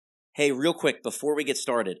Hey, real quick, before we get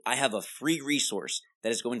started, I have a free resource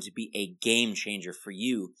that is going to be a game changer for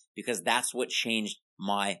you because that's what changed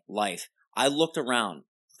my life. I looked around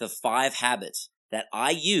the 5 habits that I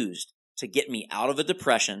used to get me out of a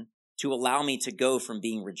depression, to allow me to go from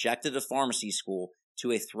being rejected at pharmacy school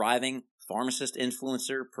to a thriving pharmacist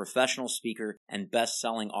influencer, professional speaker, and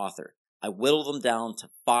best-selling author. I whittled them down to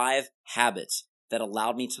 5 habits that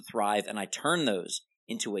allowed me to thrive, and I turned those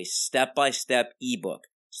into a step-by-step ebook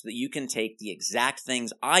so that you can take the exact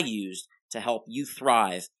things I used to help you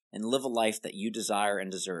thrive and live a life that you desire and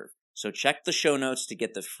deserve. So check the show notes to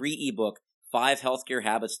get the free ebook, 5 Healthcare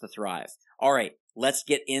Habits to Thrive. All right, let's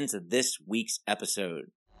get into this week's episode.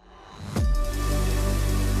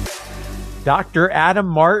 Dr. Adam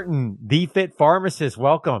Martin, the Fit Pharmacist,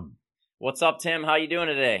 welcome. What's up, Tim? How you doing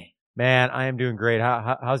today? Man, I am doing great.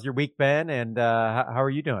 How's your week been, and how are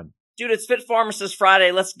you doing? Dude, it's Fit Pharmacist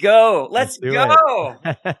Friday. Let's go. Let's go.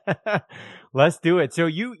 Let's do it. So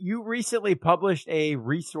you recently published a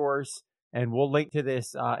resource, and we'll link to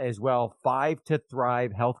this as well, 5 to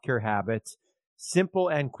Thrive Healthcare Habits, simple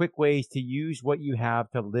and quick ways to use what you have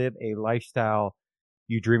to live a lifestyle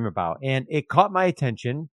you dream about. And it caught my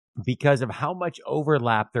attention because of how much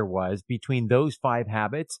overlap there was between those 5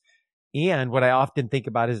 habits and what I often think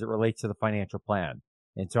about as it relates to the financial plan.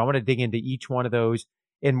 And so I want to dig into each one of those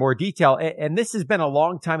in more detail. And this has been a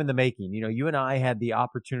long time in the making. You know, you and I had the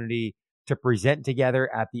opportunity to present together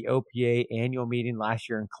at the OPA annual meeting last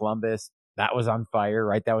year in Columbus. That was on fire,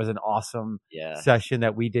 right? That was an awesome session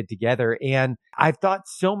that we did together. And I've thought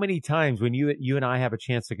so many times when you and I have a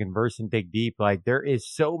chance to converse and dig deep, like there is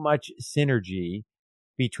so much synergy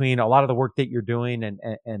between a lot of the work that you're doing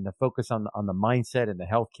and the focus on the mindset and the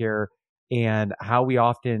healthcare and how we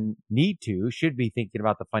often should be thinking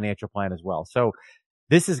about the financial plan as well. So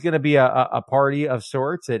this is going to be a party of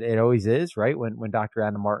sorts. It always is, right? When Dr.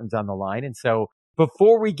 Adam Martin's on the line. And so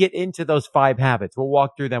before we get into those 5 habits, we'll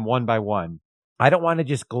walk through them one by one. I don't want to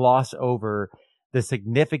just gloss over the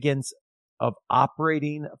significance of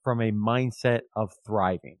operating from a mindset of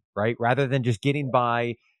thriving, right? Rather than just getting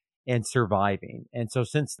by and surviving. And so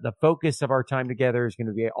since the focus of our time together is going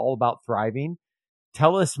to be all about thriving,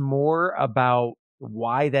 tell us more about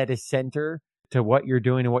why that is center to what you're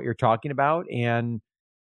doing and what you're talking about, and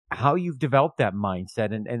how you've developed that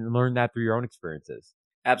mindset and learned that through your own experiences.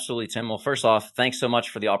 Absolutely, Tim. Well, first off, thanks so much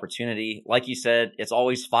for the opportunity. Like you said, it's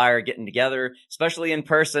always fire getting together, especially in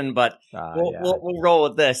person, but we'll roll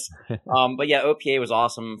with this. But yeah, OPA was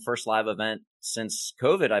awesome. First live event since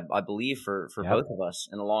COVID, I believe, for both of us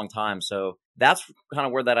in a long time. So that's kind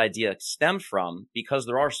of where that idea stemmed from, because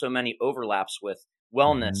there are so many overlaps with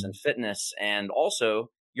wellness and fitness, and also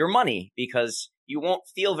your money, because you won't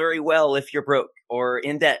feel very well if you're broke or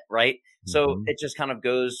in debt, right? So it just kind of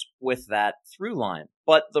goes with that through line.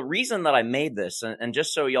 But the reason that I made this, and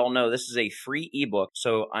just so y'all know, this is a free ebook,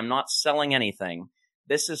 so I'm not selling anything.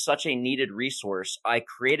 This is such a needed resource. I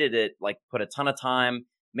created it, put a ton of time,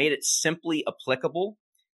 made it simply applicable,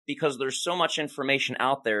 because there's so much information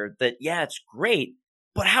out there that, it's great,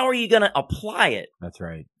 but how are you going to apply it? That's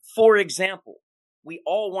right. For example, we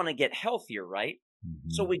all want to get healthier, right?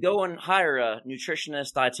 So we go and hire a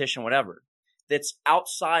nutritionist, dietitian, whatever, that's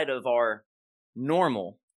outside of our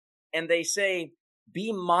normal. And they say,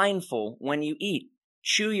 be mindful when you eat.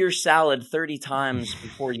 Chew your salad 30 times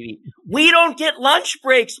before you eat. We don't get lunch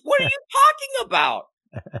breaks. What are you talking about?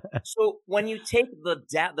 So when you take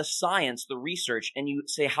the science, the research, and you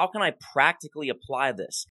say, how can I practically apply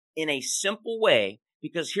this in a simple way?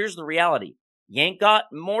 Because here's the reality. You ain't got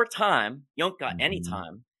more time. You don't got any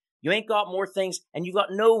time. You ain't got more things, and you've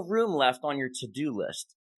got no room left on your to-do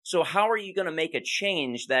list. So how are you going to make a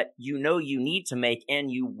change that you know you need to make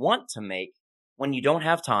and you want to make when you don't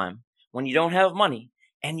have time, when you don't have money,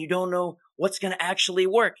 and you don't know what's going to actually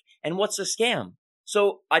work and what's a scam?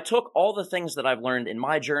 So I took all the things that I've learned in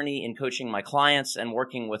my journey in coaching my clients and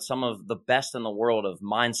working with some of the best in the world of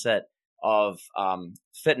mindset, of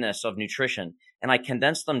fitness, of nutrition, and I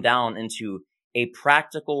condensed them down into a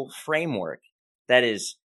practical framework that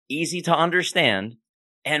is easy to understand,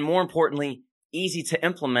 and more importantly, easy to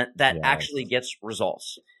implement that actually gets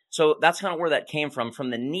results. So that's kind of where that came from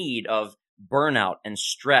the need of burnout and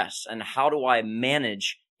stress, and how do I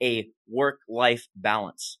manage a work-life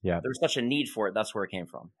balance? There's such a need for it. That's where it came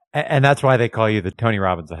from. And that's why they call you the Tony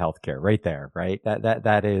Robbins of healthcare, right there, right?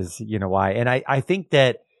 That is, why. And I think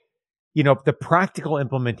that, the practical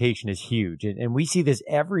implementation is huge. And we see this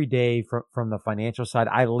every day from the financial side.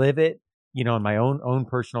 I live it, in my own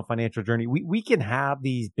personal financial journey. We can have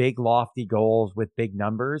these big lofty goals with big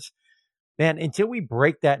numbers, man, until we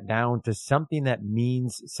break that down to something that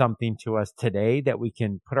means something to us today, that we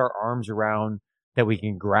can put our arms around, that we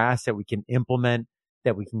can grasp, that we can implement,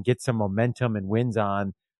 that we can get some momentum and wins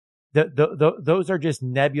on, those are just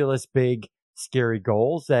nebulous, big, scary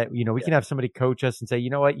goals that, we can have somebody coach us and say, you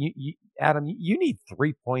know what, Adam, you need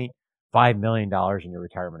 $3.5 million in your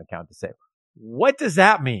retirement account to save. What does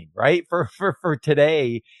that mean, right? For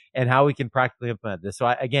today, and how we can practically implement this. So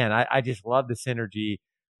I just love the synergy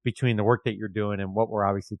between the work that you're doing and what we're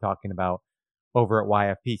obviously talking about over at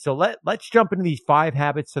YFP. So let's jump into these 5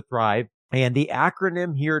 habits to thrive. And the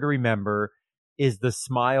acronym here to remember is the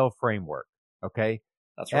SMILE framework. Okay.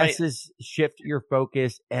 That's right. S is shift your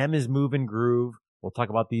focus. M is move and groove. We'll talk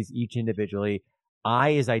about these each individually. I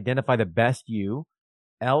is identify the best you.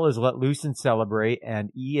 L is let loose and celebrate. And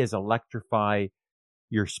E is electrify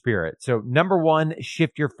your spirit. So number 1,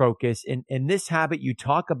 shift your focus. In this habit, you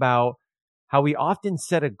talk about how we often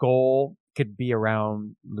set a goal. Could be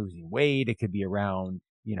around losing weight. It could be around,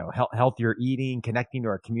 healthier eating, connecting to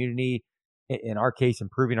our community. In our case,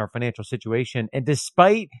 improving our financial situation. And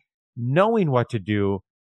despite knowing what to do,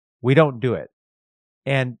 we don't do it.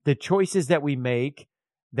 And the choices that we make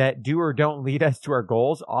that do or don't lead us to our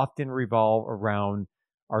goals often revolve around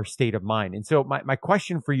our state of mind. And so my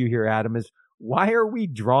question for you here, Adam, is why are we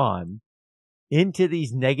drawn into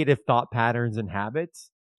these negative thought patterns and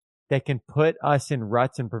habits that can put us in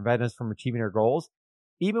ruts and prevent us from achieving our goals,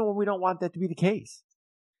 even when we don't want that to be the case?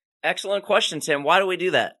 Excellent question, Tim. Why do we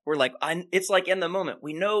do that? We're like, it's like in the moment.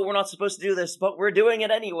 We know we're not supposed to do this, but we're doing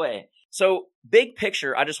it anyway. So big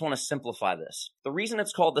picture, I just want to simplify this. The reason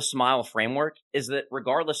it's called the SMILE framework is that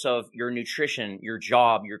regardless of your nutrition, your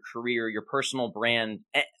job, your career, your personal brand,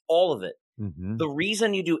 all of it, the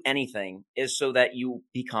reason you do anything is so that you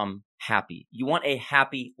become happy. You want a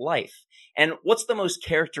happy life. And what's the most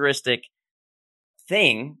characteristic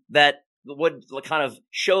thing that would kind of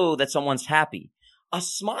show that someone's happy? A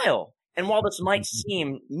smile. And while this might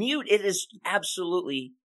seem mute, it is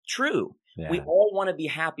absolutely true. Yeah. We all want to be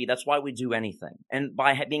happy. That's why we do anything. And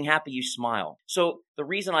by being happy, you smile. So the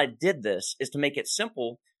reason I did this is to make it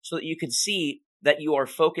simple so that you could see that you are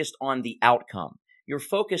focused on the outcome. You're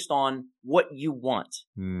focused on what you want.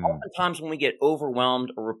 Oftentimes when we get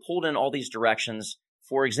overwhelmed or we're pulled in all these directions,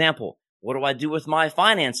 for example, what do I do with my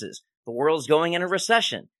finances? The world's going in a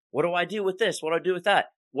recession. What do I do with this? What do I do with that?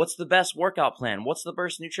 What's the best workout plan? What's the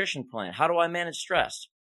best nutrition plan? How do I manage stress?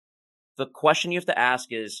 The question you have to ask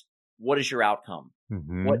is, what is your outcome?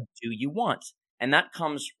 What do you want? And that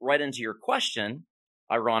comes right into your question,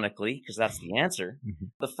 ironically, because that's the answer.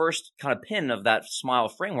 The first kind of pin of that SMILE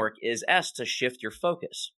framework is S, to shift your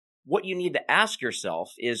focus. What you need to ask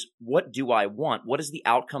yourself is, what do I want? What is the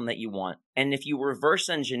outcome that you want? And if you reverse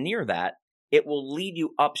engineer that, it will lead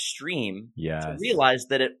you upstream to realize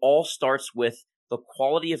that it all starts with the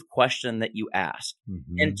quality of question that you ask.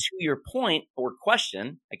 And to your point or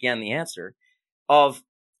question, again, the answer of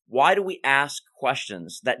why do we ask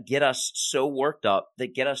questions that get us so worked up,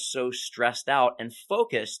 that get us so stressed out and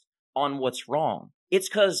focused on what's wrong? It's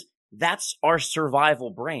because that's our survival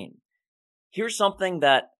brain. Here's something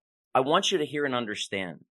that I want you to hear and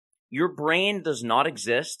understand. Your brain does not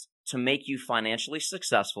exist to make you financially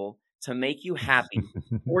successful, to make you happy,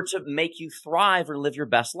 or to make you thrive or live your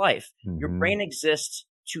best life. Your brain exists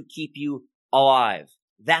to keep you alive.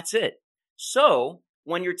 That's it. So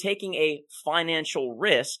when you're taking a financial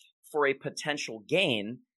risk for a potential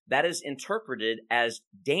gain, that is interpreted as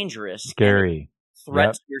dangerous, scary,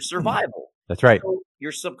 threat to your survival. That's right. So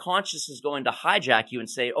your subconscious is going to hijack you and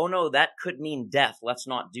say, oh no, that could mean death. Let's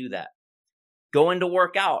not do that. Going to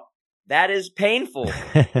work out. That is painful.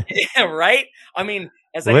 Yeah, right? I mean,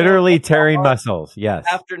 as literally tearing muscles. Yes.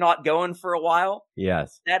 After not going for a while.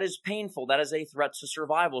 Yes. That is painful. That is a threat to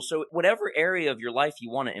survival. So whatever area of your life you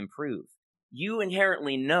want to improve, you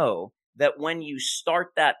inherently know that when you start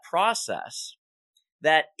that process,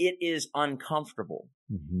 that it is uncomfortable.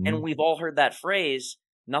 And we've all heard that phrase,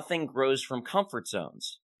 nothing grows from comfort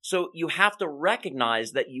zones. So you have to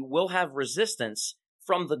recognize that you will have resistance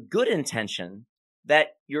from the good intention that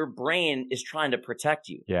your brain is trying to protect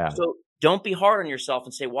you. Yeah. So don't be hard on yourself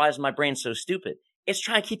and say, why is my brain so stupid? It's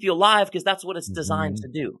trying to keep you alive because that's what it's designed to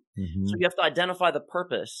do. So you have to identify the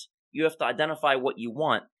purpose. You have to identify what you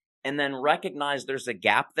want, and then recognize there's a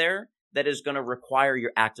gap there that is going to require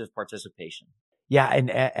your active participation. Yeah.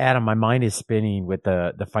 And Adam, my mind is spinning with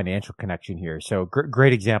the financial connection here. So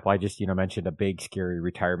great example. I just, mentioned a big, scary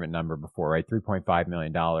retirement number before, right? $3.5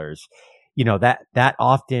 million. That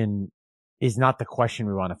often is not the question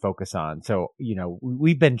we want to focus on. So,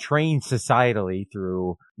 we've been trained societally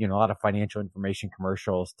through, a lot of financial information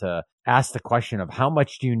commercials to ask the question of how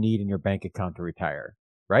much do you need in your bank account to retire,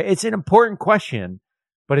 right? It's an important question,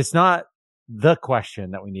 but it's not the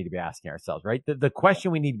question that we need to be asking ourselves, right? The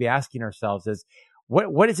question we need to be asking ourselves is,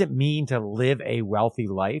 what does it mean to live a wealthy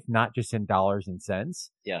life, not just in dollars and cents?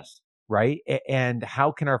 Yes. Right? And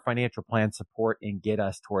how can our financial plan support and get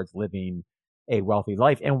us towards living a wealthy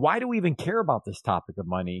life? And why do we even care about this topic of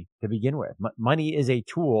money to begin with? Money is a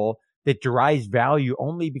tool that derives value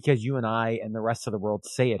only because you and I and the rest of the world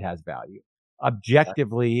say it has value.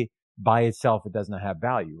 Objectively, by itself, it does not have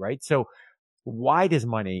value, right? So why does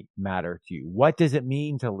money matter to you? What does it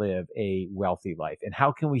mean to live a wealthy life? And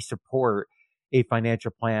how can we support a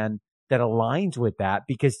financial plan that aligns with that?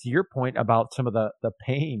 Because to your point about some of the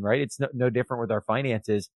pain, right? It's no different with our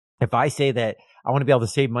finances. If I say that I want to be able to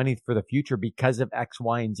save money for the future because of X,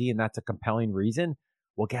 Y, and Z, and that's a compelling reason,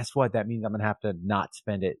 well, guess what? That means I'm going to have to not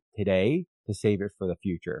spend it today to save it for the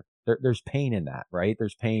future. There's pain in that, right?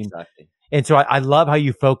 There's pain. Exactly. And so I love how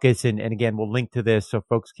you focus, and again, we'll link to this so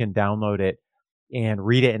folks can download it and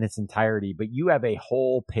read it in its entirety. But you have a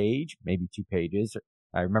whole page, maybe 2 pages,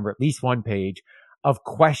 I remember at least 1 page, of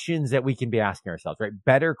questions that we can be asking ourselves, right?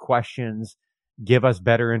 Better questions give us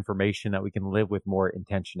better information that we can live with more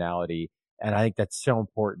intentionality. And I think that's so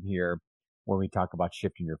important here when we talk about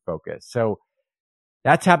shifting your focus. So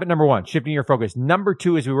that's habit number 1, shifting your focus. Number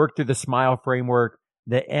 2, as we work through the SMILE framework,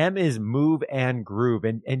 the M is move and groove.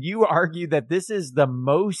 And you argue that this is the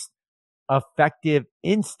most effective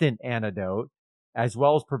instant antidote as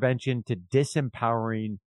well as prevention to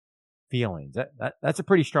disempowering feelings. That's a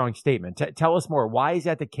pretty strong statement. Tell us more. Why is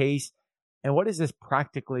that the case? And what does this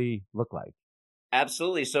practically look like?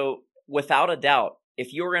 Absolutely. So without a doubt,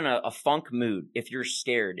 if you're in a funk mood, if you're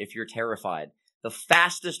scared, if you're terrified, the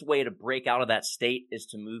fastest way to break out of that state is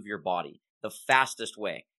to move your body. The fastest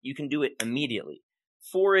way. You can do it immediately.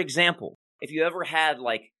 For example, if you ever had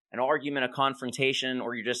like an argument, a confrontation,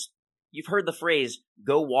 or you've heard the phrase,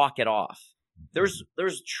 go walk it off. There's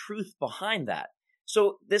truth behind that.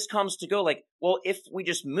 So this comes to go like, well, if we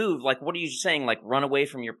just move, like, what are you saying? Like, run away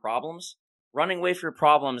from your problems? Running away from your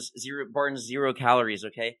problems burns 0 calories,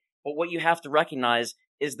 okay? But what you have to recognize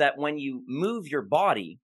is that when you move your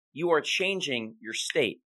body, you are changing your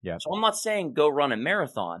state. Yeah. So I'm not saying go run a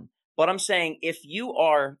marathon, but I'm saying if you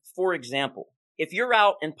are, for example, if you're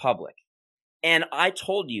out in public and I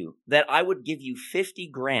told you that I would give you 50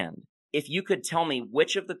 grand if you could tell me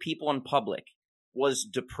which of the people in public was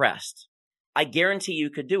depressed, I guarantee you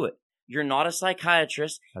could do it. You're not a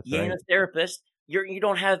psychiatrist. You ain't a therapist. You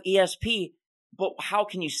don't have ESP. But how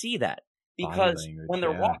can you see that? Because when they're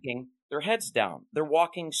walking, their head's down. They're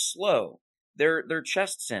walking slow. Their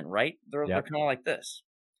chest's in, right? They're kind of like this.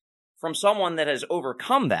 From someone that has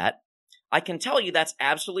overcome that, I can tell you that's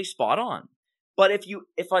absolutely spot on. But if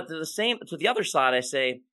to the other side, I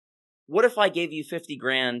say, what if I gave you 50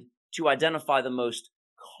 grand to identify the most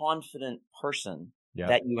confident person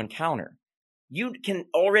that you encounter? You can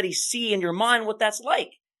already see in your mind what that's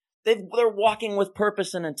like. They're walking with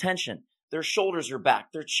purpose and intention. Their shoulders are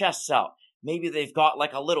back, their chest's out. Maybe they've got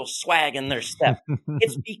like a little swag in their step.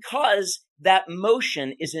 It's because that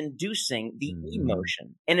motion is inducing the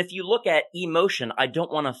emotion. And if you look at emotion, I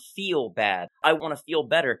don't want to feel bad. I want to feel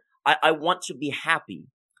better. I want to be happy.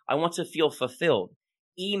 I want to feel fulfilled.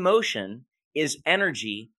 Emotion is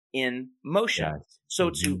energy in motion. Yes. So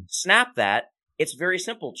to snap that, it's very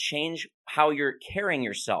simple. Change how you're carrying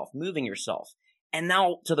yourself, moving yourself. And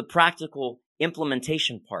now to the practical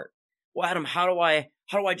implementation part. Well, Adam, how do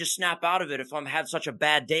I just snap out of it if I'm had such a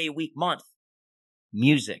bad day, week, month?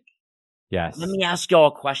 Music. Yes. Let me ask y'all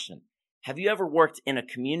a question. Have you ever worked in a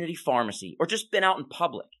community pharmacy or just been out in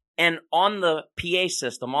public and on the PA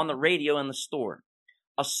system, on the radio in the store,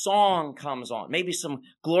 a song comes on, maybe some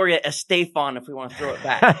Gloria Estefan if we want to throw it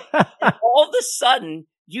back. And all of a sudden,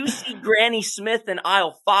 you see Granny Smith in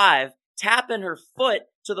aisle 5 tapping her foot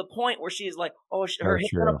to the point where she's like, oh, her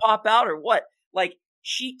hip's going to pop out or what? Like,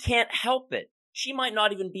 she can't help it. She might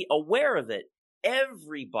not even be aware of it.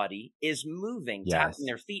 Everybody is moving, tapping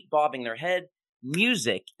their feet, bobbing their head.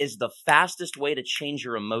 Music is the fastest way to change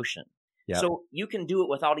your emotion. Yep. So you can do it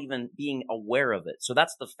without even being aware of it. So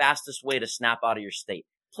that's the fastest way to snap out of your state.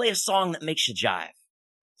 Play a song that makes you jive.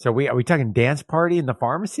 So are we talking dance party in the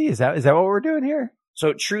pharmacy? Is that what we're doing here?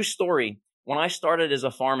 So true story. When I started as a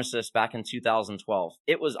pharmacist back in 2012,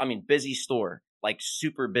 it was, busy store, like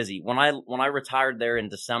super busy. When I retired there in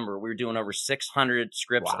December, we were doing over 600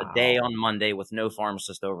 scripts a day on Monday with no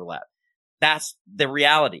pharmacist overlap. That's the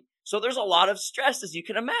reality. So there's a lot of stress, as you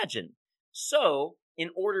can imagine. So in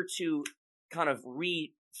order to kind of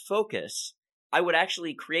refocus, I would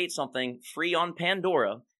actually create something free on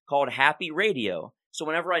Pandora called Happy Radio. So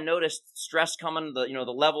whenever I noticed stress coming,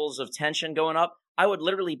 the levels of tension going up, I would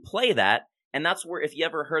literally play that. And that's where, if you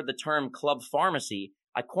ever heard the term club pharmacy,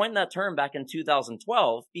 I coined that term back in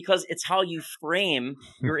 2012 because it's how you frame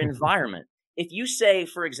your environment. If you say,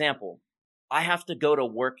 for example, I have to go to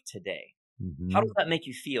work today, how does that make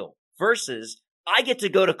you feel? Versus, I get to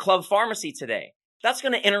go to club pharmacy today. That's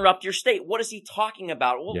going to interrupt your state. What is he talking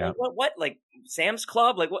about? Well, Yeah. what? Like Sam's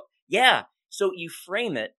Club? Like what? Yeah. So you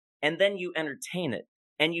frame it and then you entertain it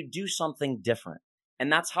and you do something different.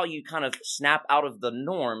 And that's how you kind of snap out of the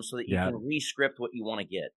norm so that you can re-script what you want to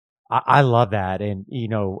get. I love that. And,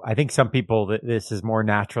 I think some people, this is more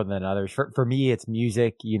natural than others. For me, it's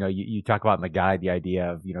music. You talk about in the guide, the idea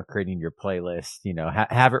of, creating your playlist,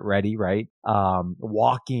 have it ready, right?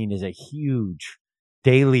 Walking is a huge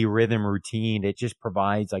daily rhythm routine. It just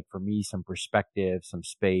provides, like, for me, some perspective, some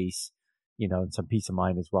space, and some peace of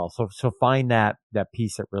mind as well. So find that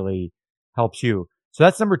piece that really helps you. So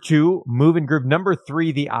that's number 2, move and groove. Number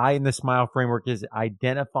 3, the I in the SMILE framework, is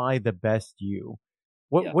identify the best you.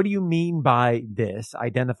 What do you mean by this?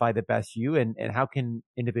 Identify the best you, and how can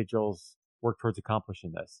individuals work towards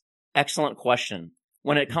accomplishing this? Excellent question.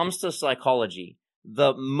 When it comes to psychology,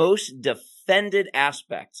 the most defended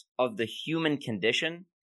aspect of the human condition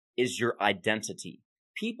is your identity.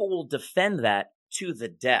 People will defend that to the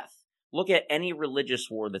death. Look at any religious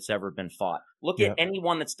war that's ever been fought. Look at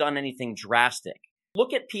anyone that's done anything drastic.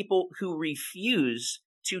 Look at people who refuse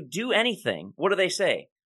to do anything. What do they say?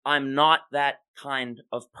 I'm not that kind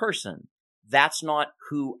of person. That's not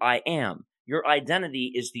who I am. Your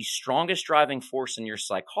identity is the strongest driving force in your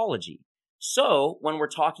psychology. So when we're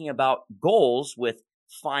talking about goals with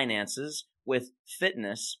finances, with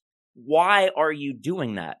fitness, why are you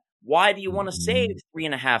doing that? Why do you want to save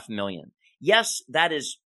 $3.5 million? Yes, that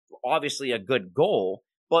is obviously a good goal,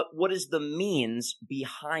 but what is the means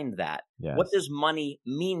behind that? Yes. What does money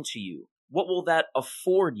mean to you? What will that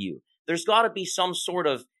afford you? There's got to be some sort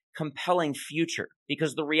of compelling future,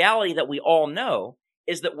 because the reality that we all know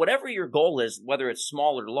is that whatever your goal is, whether it's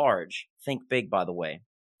small or large, think big, by the way,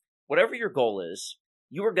 whatever your goal is,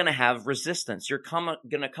 you are going to have resistance. You're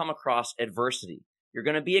going to come across adversity. You're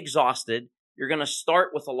going to be exhausted. You're going to start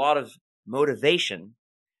with a lot of motivation.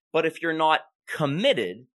 But if you're not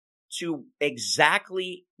committed to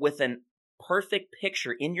exactly with an perfect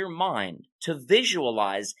picture in your mind to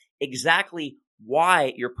visualize exactly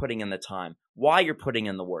why you're putting in the time, why you're putting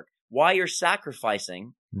in the work, why you're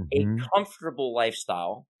sacrificing a comfortable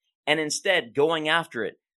lifestyle, and instead going after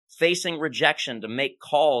it, facing rejection to make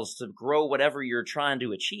calls to grow whatever you're trying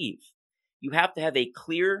to achieve. You have to have a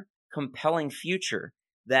clear, compelling future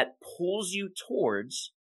that pulls you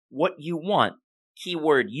towards what you want.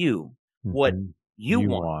 Keyword you. What you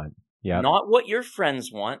want. Yep. Not what your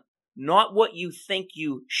friends want, not what you think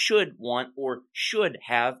you should want or should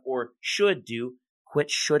have or should do. Quit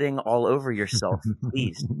shoulding all over yourself,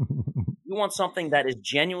 please. You want something that is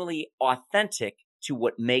genuinely authentic to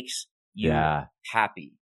what makes you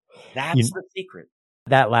happy. That's the secret.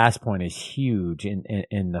 That last point is huge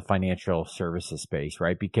in the financial services space,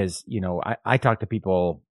 right? Because, I talk to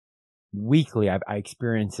people weekly. I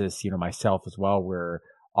experience this, myself as well, where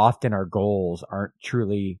often our goals aren't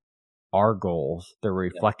truly our goals. They're a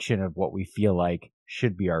reflection of what we feel like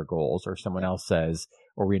should be our goals, or someone else says,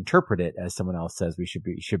 or we interpret it as someone else says we should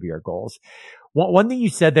be our goals. One thing you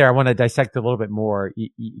said there, I want to dissect a little bit more.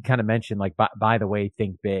 You kind of mentioned, like, by the way,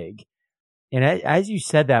 think big. And as you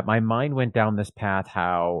said that, my mind went down this path,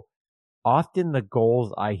 how often the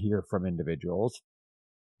goals I hear from individuals,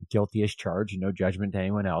 guilty as charged, no judgment to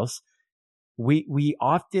anyone else, we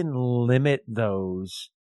often limit those.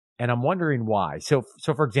 And I'm wondering why. So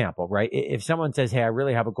for example, right, if someone says, hey, I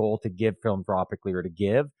really have a goal to give philanthropically or to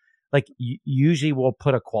give, like, usually we'll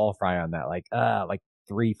put a qualifier on that, like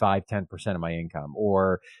 3, 5, 10% of my income,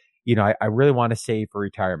 or, I really want to save for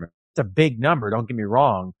retirement. It's a big number. Don't get me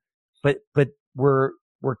wrong, but we're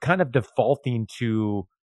kind of defaulting to,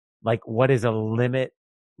 like, what is a limit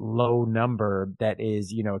low number that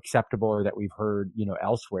is, acceptable, or that we've heard,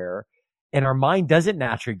 elsewhere. And our mind doesn't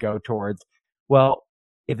naturally go towards, well,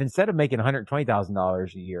 if instead of making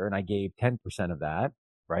 $120,000 a year and I gave 10% of that,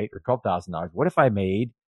 right, or $12,000, what if I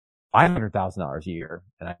made $500,000 a year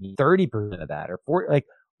and I need 30% of that, or 40? Like,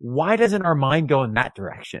 why doesn't our mind go in that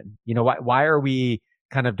direction? Why are we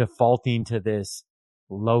kind of defaulting to this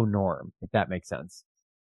low norm, if that makes sense?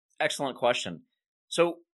 Excellent question.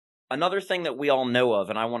 So another thing that we all know of,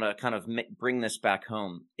 and I want to kind of bring this back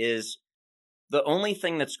home, is the only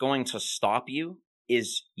thing that's going to stop you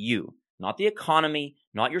is you. not the economy,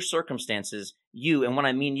 not your circumstances, you. And when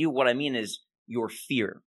I mean you, what I mean is your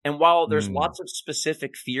fear. And while there's lots of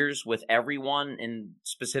specific fears with everyone in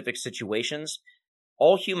specific situations,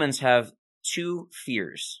 all humans have two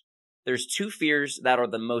fears. There's two fears that are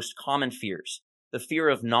the most common fears: the fear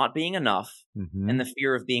of not being enough and the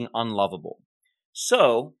fear of being unlovable.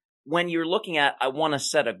 So when you're looking at, I want to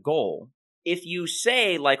set a goal, if you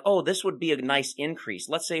say like, oh, this would be a nice increase.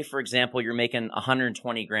 Let's say, for example, you're making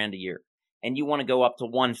 120 grand a year and you want to go up to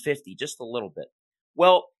 150, just a little bit.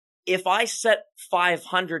 Well, if I set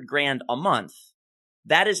 500 grand a month,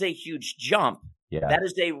 that is a huge jump. Yeah. That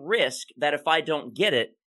is a risk that if I don't get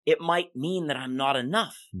it, it might mean that I'm not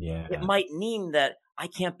enough. Yeah. It might mean that I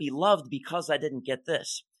can't be loved because I didn't get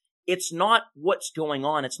this. It's not what's going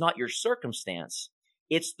on. It's not your circumstance.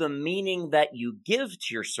 It's the meaning that you give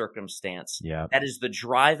to your circumstance. Yeah. That is the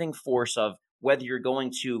driving force of whether you're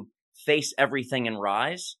going to face everything and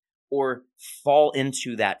rise or fall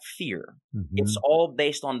into that fear. It's all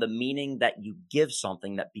based on the meaning that you give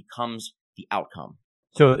something that becomes the outcome.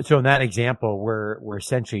 So in that example, we're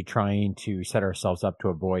essentially trying to set ourselves up to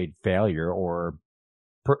avoid failure, or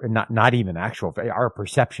not even actual failure, our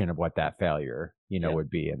perception of what that failure, would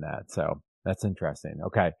be in that. So that's interesting.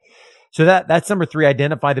 Okay. So that's number 3,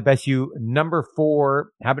 identify the best you. Number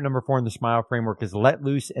 4, habit number 4 in the SMILE framework is let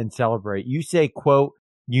loose and celebrate. You say, quote,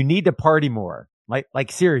 you need to party more.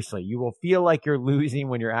 Like seriously, you will feel like you're losing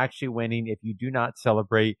when you're actually winning if you do not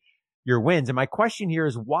celebrate your wins. And my question here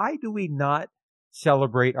is, why do we not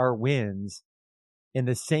celebrate our wins in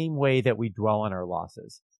the same way that we dwell on our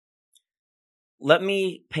losses? Let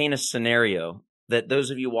me paint a scenario that those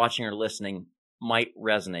of you watching or listening might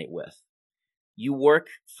resonate with. You work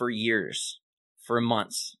for years, for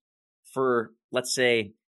months, for, let's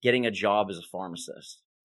say, getting a job as a pharmacist,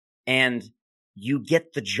 and you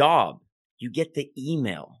get the job, you get the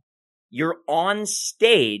email, you're on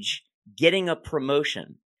stage getting a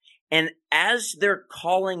promotion. And as they're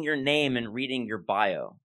calling your name and reading your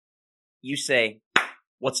bio, you say,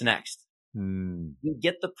 what's next? You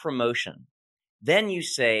get the promotion. Then you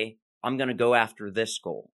say, I'm going to go after this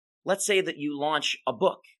goal. Let's say that you launch a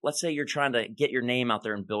book. Let's say you're trying to get your name out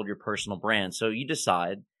there and build your personal brand. So you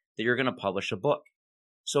decide that you're going to publish a book.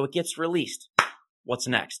 So it gets released. What's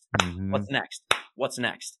next? What's next? What's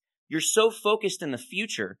next? You're so focused in the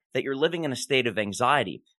future that you're living in a state of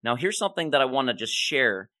anxiety. Now, here's something that I want to just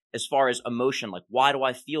share as far as emotion, like why do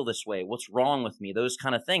I feel this way? What's wrong with me? Those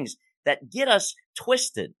kind of things that get us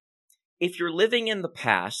twisted. If you're living in the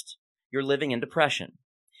past, you're living in depression.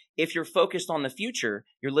 If you're focused on the future,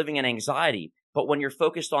 you're living in anxiety. But when you're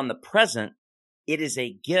focused on the present, it is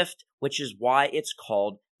a gift, which is why it's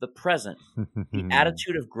called the present. The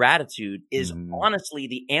attitude of gratitude is honestly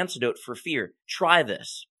the antidote for fear. Try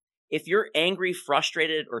this. If you're angry,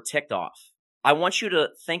 frustrated, or ticked off, I want you to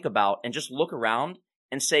think about and just look around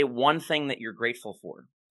and say one thing that you're grateful for,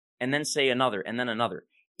 and then say another, and then another.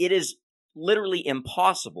 It is literally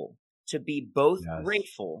impossible to be both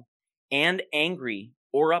grateful and angry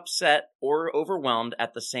or upset or overwhelmed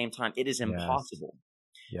at the same time. It is impossible.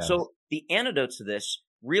 So the antidote to this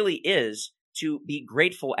really is to be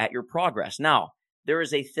grateful at your progress. Now, there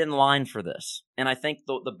is a thin line for this. And I think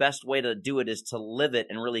the best way to do it is to live it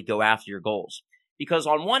and really go after your goals. Because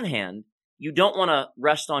on one hand, you don't want to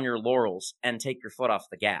rest on your laurels and take your foot off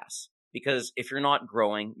the gas. Because if you're not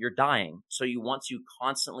growing, you're dying. So you want to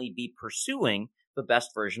constantly be pursuing the best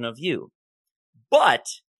version of you. But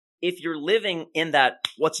if you're living in that,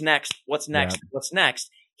 what's next, what's next, what's next,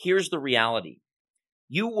 here's the reality.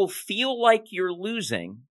 You will feel like you're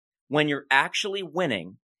losing when you're actually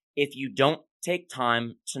winning if you don't take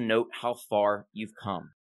time to note how far you've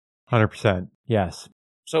come. 100%. Yes.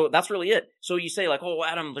 So that's really it. So you say like, oh,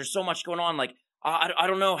 Adam, there's so much going on. Like, I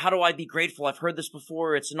don't know. How do I be grateful? I've heard this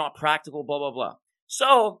before. It's not practical, blah, blah, blah.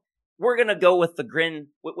 So we're going to go with the grin,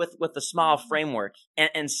 with the SMILE framework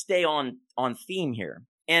and stay on theme here.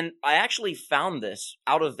 And I actually found this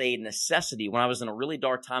out of a necessity when I was in a really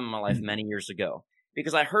dark time in my life many years ago,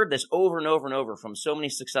 because I heard this over and over and over from so many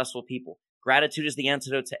successful people. Gratitude is the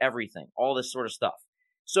antidote to everything, all this sort of stuff.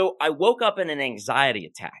 So I woke up in an anxiety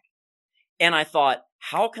attack and I thought,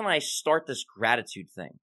 how can I start this gratitude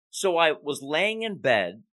thing? So I was laying in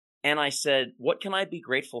bed and I said, what can I be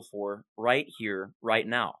grateful for right here, right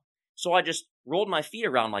now? So I just rolled my feet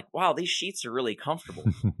around like, wow, these sheets are really comfortable.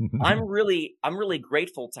 I'm really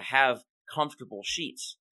grateful to have comfortable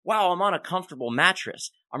sheets. Wow, I'm on a comfortable mattress.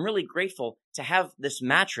 I'm really grateful to have this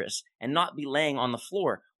mattress and not be laying on the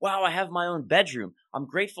floor. Wow, I have my own bedroom. I'm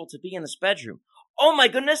grateful to be in this bedroom. Oh my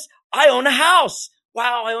goodness, I own a house.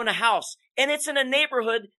 Wow, I own a house. And it's in a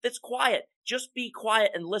neighborhood that's quiet. Just be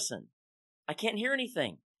quiet and listen. I can't hear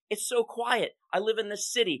anything. It's so quiet. I live in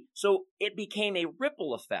this city. So it became a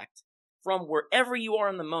ripple effect from wherever you are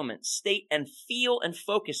in the moment, state and feel and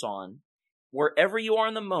focus on wherever you are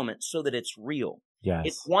in the moment so that it's real.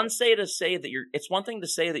 It's Yes. one thing to say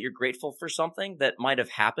that you're grateful for something that might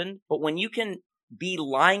have happened, but when you can be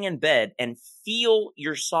lying in bed and feel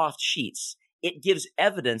your soft sheets, it gives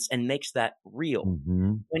evidence and makes that real.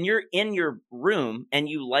 Mm-hmm. When you're in your room and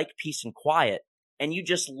you like peace and quiet and you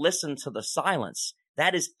just listen to the silence,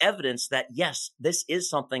 that is evidence that, yes, this is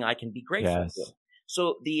something I can be grateful for. Yes.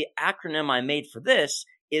 So the acronym I made for this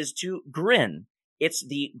is to GRIN. It's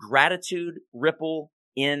the gratitude ripple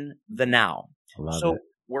in the now. Love So it.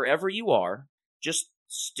 wherever you are, just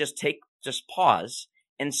pause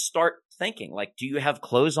and start thinking, like, do you have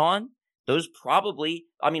clothes on? Those probably,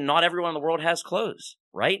 not everyone in the world has clothes,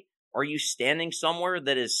 right? Are you standing somewhere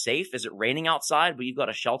that is safe? Is it raining outside, but you've got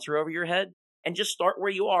a shelter over your head? And just start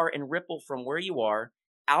where you are and ripple from where you are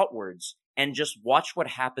outwards and just watch what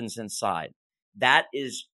happens inside. That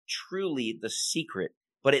is truly the secret.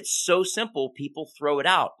 But it's so simple, people throw it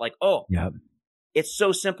out like, oh, Yep. it's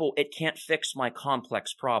so simple, it can't fix my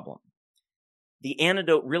complex problem. The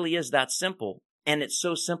antidote really is that simple, and it's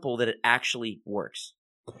so simple that it actually works.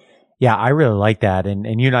 Yeah, I really like that. And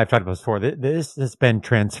you and I have talked about this before. This has been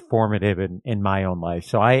transformative in my own life.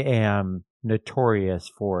 So I am notorious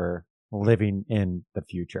for living in the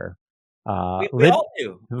future. We all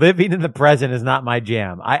do. Living in the present is not my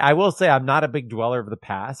jam. I will say I'm not a big dweller of the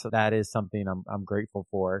past. So that is something I'm grateful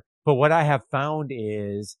for. But what I have found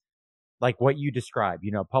is like what you described,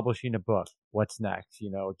 publishing a book, what's next?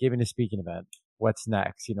 Giving a speaking event, what's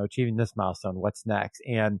next? Achieving this milestone, what's next?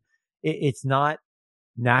 And it's not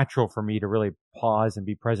natural for me to really pause and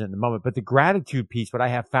be present in the moment. But the gratitude piece, what I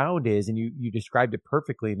have found is, and you described it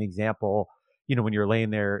perfectly, an example, when you're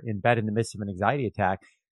laying there in bed in the midst of an anxiety attack,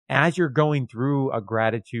 as you're going through a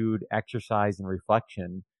gratitude exercise and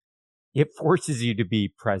reflection, it forces you to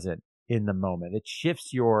be present in the moment. It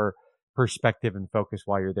shifts your perspective and focus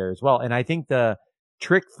while you're there as well. And I think the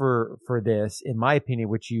trick for this, in my opinion,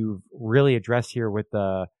 which you've really addressed here with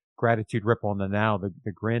the gratitude ripple and the now,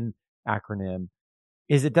 the GRIN acronym,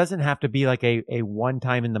 is it doesn't have to be like a one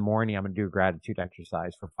time in the morning, I'm going to do a gratitude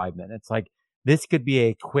exercise for 5 minutes. Like this could be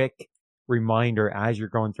a quick reminder as you're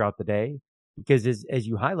going throughout the day. Because as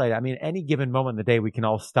you highlight, any given moment in the day, we can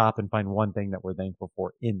all stop and find one thing that we're thankful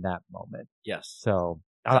for in that moment. Yes. So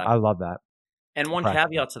Exactly. I love that. And one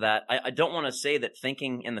caveat to that, I don't want to say that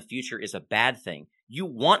thinking in the future is a bad thing. You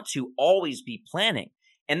want to always be planning.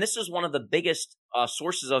 And this is one of the biggest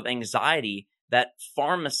sources of anxiety that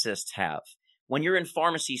pharmacists have. When you're in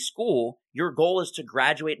pharmacy school, your goal is to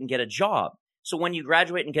graduate and get a job. So when you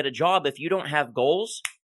graduate and get a job, if you don't have goals,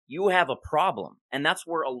 you have a problem. And that's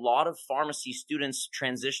where a lot of pharmacy students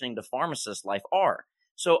transitioning to pharmacist life are.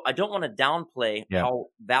 So I don't want to downplay how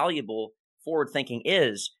valuable forward thinking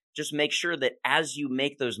is. Just make sure that as you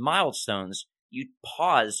make those milestones, you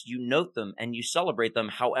pause, you note them, and you celebrate them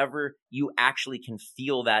however you actually can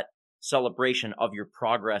feel that celebration of your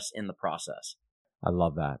progress in the process. I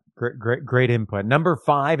love that. Great input. Number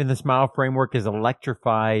 5 in the SMILE framework is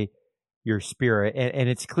electrify your spirit. And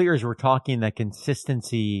it's clear as we're talking that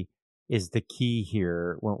consistency is the key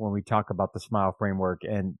here when we talk about the SMILE framework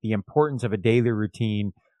and the importance of a daily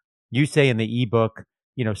routine. You say in the ebook,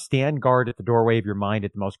 stand guard at the doorway of your mind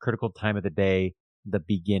at the most critical time of the day, the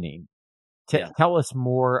beginning. Tell us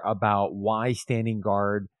more about why standing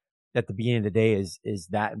guard at the beginning of the day is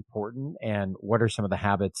that important, and what are some of the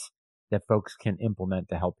habits that folks can implement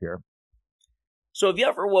to help here? So have you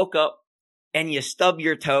ever woke up and you stub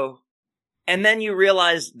your toe and then you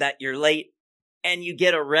realize that you're late and you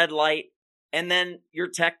get a red light and then your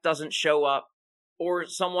tech doesn't show up or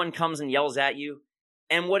someone comes and yells at you?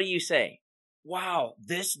 And what do you say? Wow,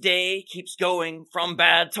 this day keeps going from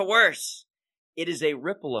bad to worse. It is a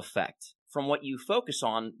ripple effect from what you focus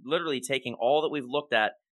on, literally taking all that we've looked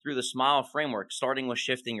at through the SMILE framework, starting with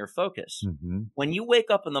shifting your focus. Mm-hmm. When you wake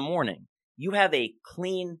up in the morning, you have a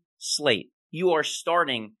clean slate. You are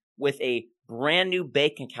starting with a brand new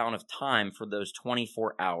bank account of time for those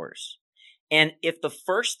 24 hours. And if the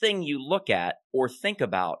first thing you look at or think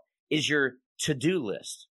about is your to-do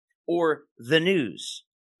list or the news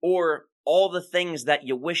or all the things that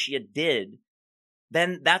you wish you did,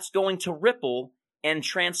 then that's going to ripple and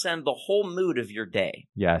transcend the whole mood of your day.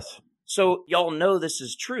 Yes. So y'all know this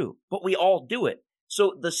is true, but we all do it.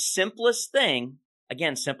 So the simplest thing,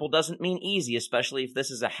 again, simple doesn't mean easy, especially if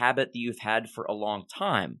this is a habit that you've had for a long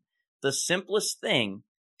time. The simplest thing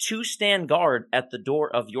to stand guard at the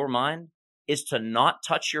door of your mind is to not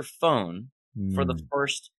touch your phone for the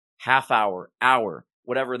first half hour,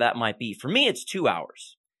 whatever that might be. For me, it's 2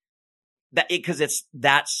 hours. Because it's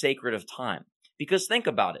that sacred of time. Because think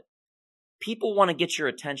about it. People want to get your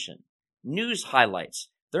attention. News highlights.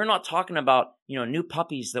 They're not talking about, new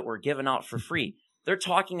puppies that were given out for free. They're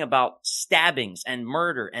talking about stabbings and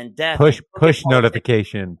murder and death. Push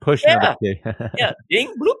notification. Yeah.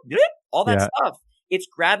 Ding, bloop, blip, all that Yeah. stuff. It's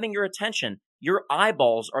grabbing your attention. Your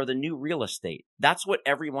eyeballs are the new real estate. That's what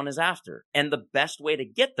everyone is after. And the best way to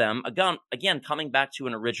get them, again, coming back to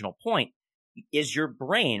an original point, is your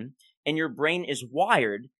brain. And your brain is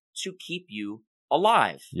wired to keep you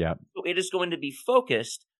alive. Yeah. So it is going to be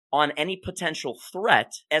focused on any potential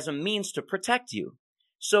threat as a means to protect you.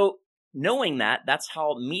 So knowing that, that's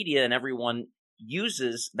how media and everyone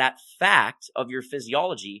uses that fact of your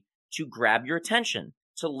physiology to grab your attention,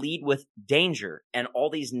 to lead with danger and all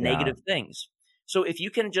these negative things. So if you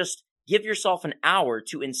can just give yourself an hour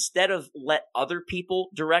to, instead of let other people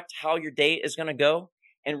direct how your day is going to go,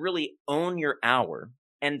 and really own your hour,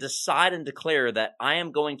 and decide and declare that I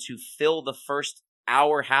am going to fill the first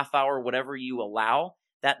hour, half hour, whatever you allow,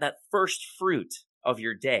 that first fruit of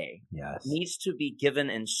your day needs to be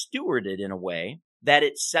given and stewarded in a way that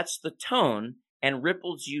it sets the tone and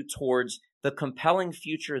ripples you towards the compelling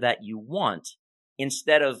future that you want,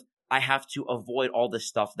 instead of I have to avoid all this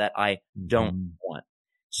stuff that I don't want.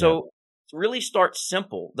 So really start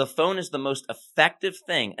simple. The phone is the most effective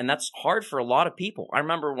thing, and that's hard for a lot of people. I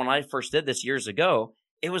remember when I first did this years ago,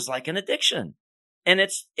 it was like an addiction. And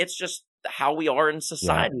it's just how we are in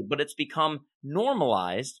society, but it's become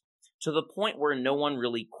normalized to the point where no one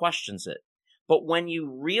really questions it. But when you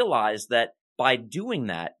realize that by doing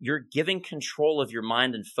that, you're giving control of your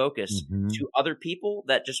mind and focus to other people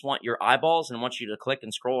that just want your eyeballs and want you to click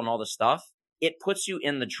and scroll and all this stuff, it puts you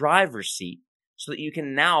in the driver's seat so that you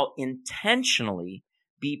can now intentionally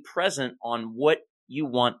be present on what you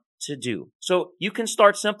want to do. So you can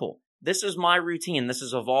start simple. This is my routine. This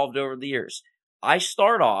has evolved over the years. I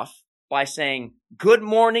start off by saying, "Good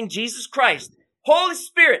morning, Jesus Christ. Holy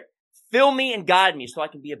Spirit, fill me and guide me so I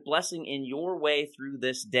can be a blessing in your way through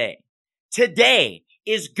this day. Today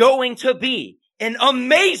is going to be an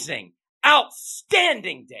amazing,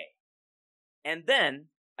 outstanding day." And then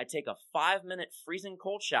I take a 5-minute freezing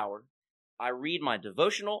cold shower. I read my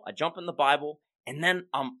devotional. I jump in the Bible, and then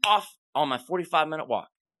I'm off on my 45-minute walk.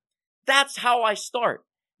 That's how I start.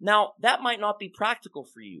 Now, that might not be practical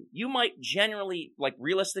for you. You might generally,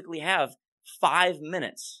 realistically have 5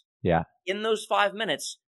 minutes. Yeah. In those 5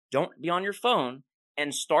 minutes, don't be on your phone,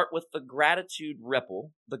 and start with the gratitude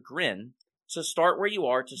ripple, the grin, to start where you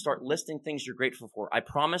are, to start listing things you're grateful for. I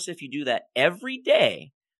promise if you do that every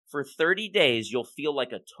day for 30 days, you'll feel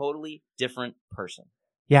like a totally different person.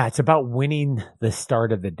 Yeah, it's about winning the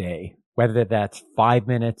start of the day, whether that's 5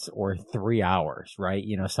 minutes or 3 hours, right?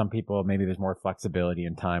 Some people, maybe there's more flexibility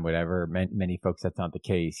in time, whatever. Many folks, that's not the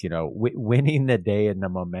case. Winning the day and the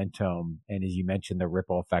momentum, and as you mentioned, the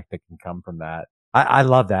ripple effect that can come from that. I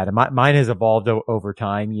love that. And mine has evolved over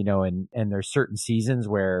time, and there's certain seasons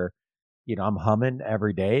where, I'm humming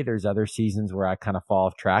every day. There's other seasons where I kind of fall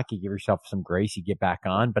off track. You give yourself some grace, you get back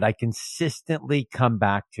on, but I consistently come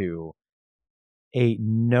back to a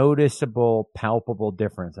noticeable, palpable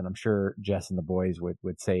difference. And I'm sure Jess and the boys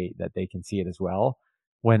would say that they can see it as well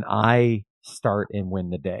when I start and win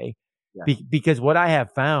the day. Yeah. Because what I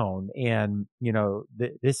have found, and,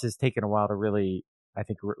 this has taken a while to really, I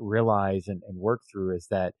think, realize and work through, is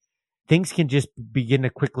that things can just begin to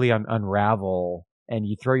quickly unravel, and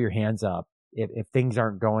you throw your hands up if things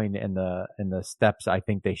aren't going in the steps I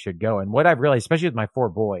think they should go. And what I've realized, especially with my 4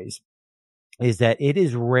 boys, is that it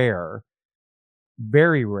is rare,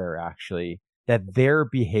 very rare actually, that their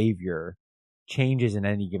behavior changes in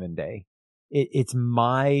any given day. It's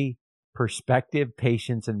my perspective,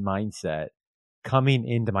 patience, and mindset coming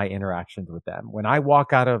into my interactions with them. When I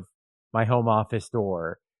walk out of my home office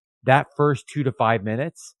door, that first 2 to 5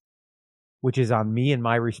 minutes, which is on me and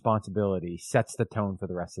my responsibility, sets the tone for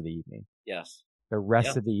the rest of the evening. Yes. The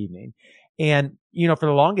rest of the evening. And, for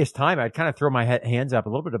the longest time, I'd kind of throw my hands up, a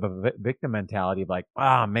little bit of a victim mentality of like,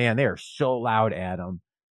 "Oh man, they are so loud, Adam.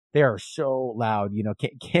 They are so loud.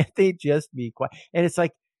 Can't they just be quiet?" And it's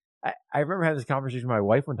like, I remember having this conversation with my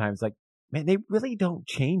wife one time. It's like, man, they really don't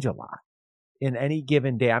change a lot in any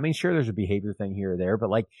given day. I mean, sure, there's a behavior thing here or there, but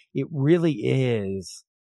it really is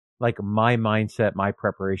my mindset, my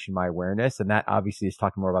preparation, my awareness. And that obviously is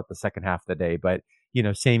talking more about the second half of the day, but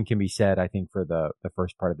same can be said, I think, for the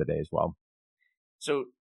first part of the day as well. So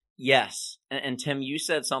yes. And Tim, you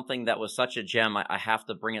said something that was such a gem. I have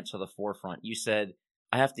to bring it to the forefront. You said,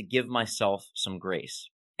 I have to give myself some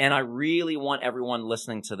grace. And I really want everyone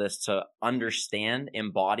listening to this to understand,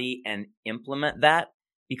 embody, and implement that.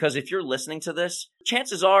 Because if you're listening to this,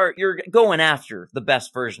 chances are you're going after the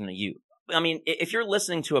best version of you. I mean, if you're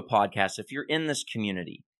listening to a podcast, if you're in this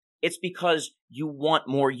community, it's because you want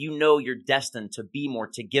more. You know you're destined to be more,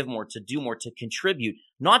 to give more, to do more, to contribute,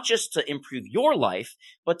 not just to improve your life,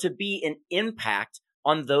 but to be an impact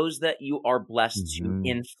on those that you are blessed to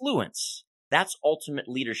influence. That's ultimate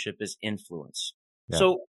leadership, is influence. Yeah.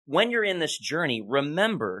 So when you're in this journey,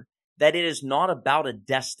 remember that it is not about a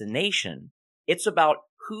destination. It's about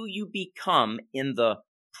who you become in the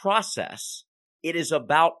process. It is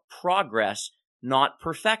about progress, not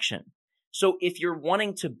perfection. So if you're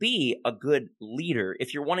wanting to be a good leader,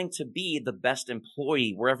 if you're wanting to be the best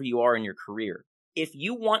employee wherever you are in your career, if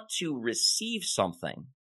you want to receive something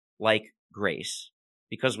like grace,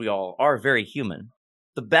 because we all are very human,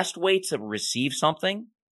 the best way to receive something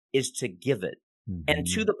is to give it. And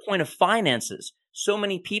to the point of finances, so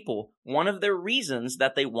many people, one of their reasons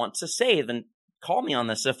that they want to save, and call me on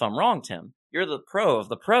this if I'm wrong, Tim, you're the pro of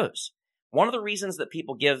the pros. One of the reasons that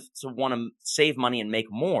people give to want to save money and make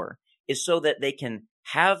more is so that they can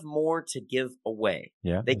have more to give away.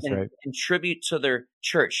 Yeah, they can contribute to their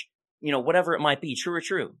church, whatever it might be. True or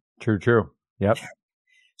true? True. Yep.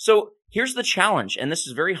 So here's the challenge, and this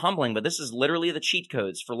is very humbling, but this is literally the cheat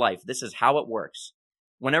codes for life. This is how it works.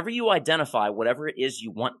 Whenever you identify whatever it is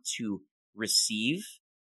you want to receive,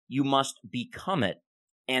 you must become it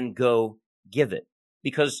and go give it.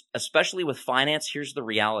 Because especially with finance, here's the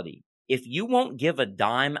reality. If you won't give a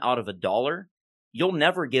dime out of $1, you'll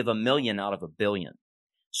never give $1 million out of $1 billion.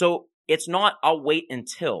 So it's not, I'll wait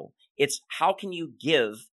until. It's how can you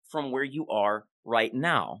give from where you are right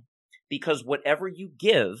now? Because whatever you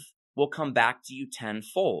give will come back to you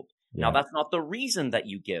tenfold. Yeah. Now, that's not the reason that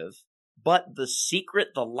you give, but the secret,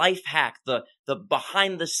 the life hack, the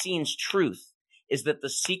behind the scenes truth is that the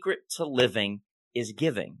secret to living is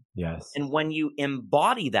giving. Yes. And when you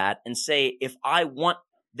embody that and say, if I want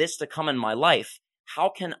this to come in my life, how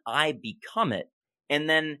can I become it? And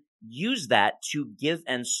then use that to give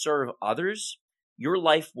and serve others, your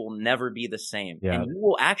life will never be the same. Yeah. And you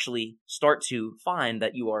will actually start to find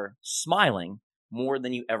that you are smiling more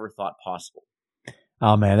than you ever thought possible.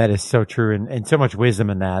 Oh man, that is so true. And so much wisdom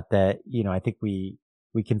in that, I think we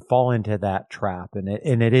can fall into that trap.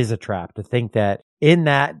 And it is a trap to think that in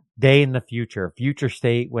that day in the future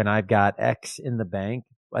state, when I've got X in the bank,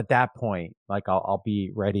 at that point, like I'll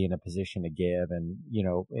be ready in a position to give. And,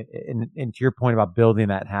 and to your point about building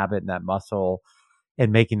that habit and that muscle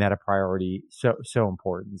and making that a priority, so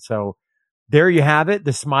important. So there you have it,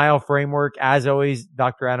 the SMILE framework. As always,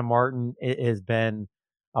 Dr. Adam Martin, it has been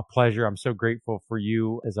a pleasure. I'm so grateful for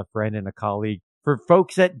you as a friend and a colleague. For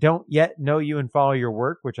folks that don't yet know you and follow your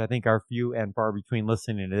work, which I think are few and far between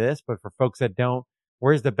listening to this, but for folks that don't,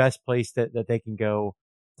 where's the best place that they can go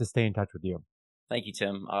to stay in touch with you? Thank you,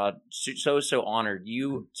 Tim. So honored.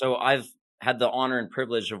 So I've had the honor and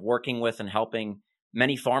privilege of working with and helping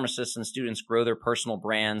many pharmacists and students grow their personal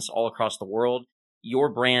brands all across the world. Your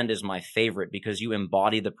brand is my favorite because you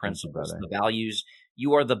embody the principles, the values.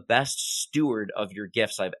 You are the best steward of your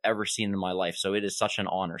gifts I've ever seen in my life. So it is such an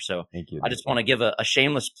honor. So thank you. I just want to give a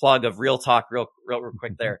shameless plug of Real Talk real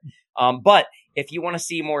quick there. But if you want to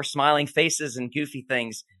see more smiling faces and goofy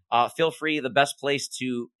things, feel free. The best place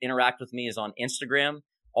to interact with me is on Instagram,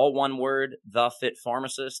 all one word, The Fit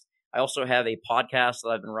Pharmacist. I also have a podcast that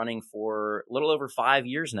I've been running for a little over 5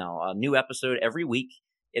 years now, a new episode every week.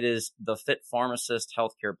 It is the Fit Pharmacist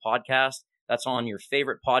Healthcare Podcast. That's on your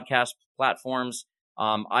favorite podcast platforms,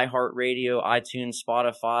 iHeartRadio, iTunes,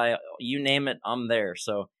 Spotify, you name it, I'm there.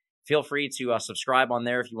 So feel free to subscribe on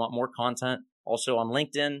there if you want more content. Also on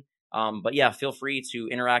LinkedIn. But yeah, feel free to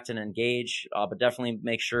interact and engage. But definitely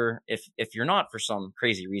make sure if you're not for some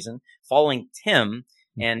crazy reason following Tim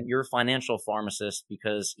and your financial pharmacist,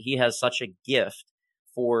 because he has such a gift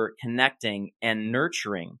for connecting and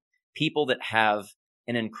nurturing people that have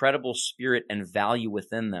an incredible spirit and value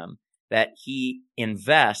within them that he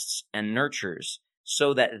invests and nurtures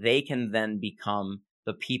so that they can then become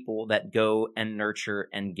the people that go and nurture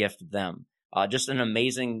and gift them. Just an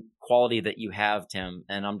amazing quality that you have, Tim.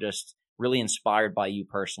 And I'm just really inspired by you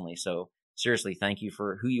personally. So seriously, thank you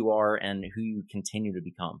for who you are and who you continue to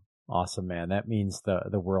become. Awesome, man. That means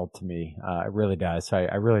the world to me. It really does. So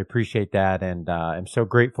I really appreciate that. And I'm so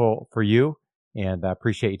grateful for you and I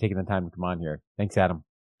appreciate you taking the time to come on here. Thanks, Adam.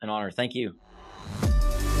 An honor. Thank you.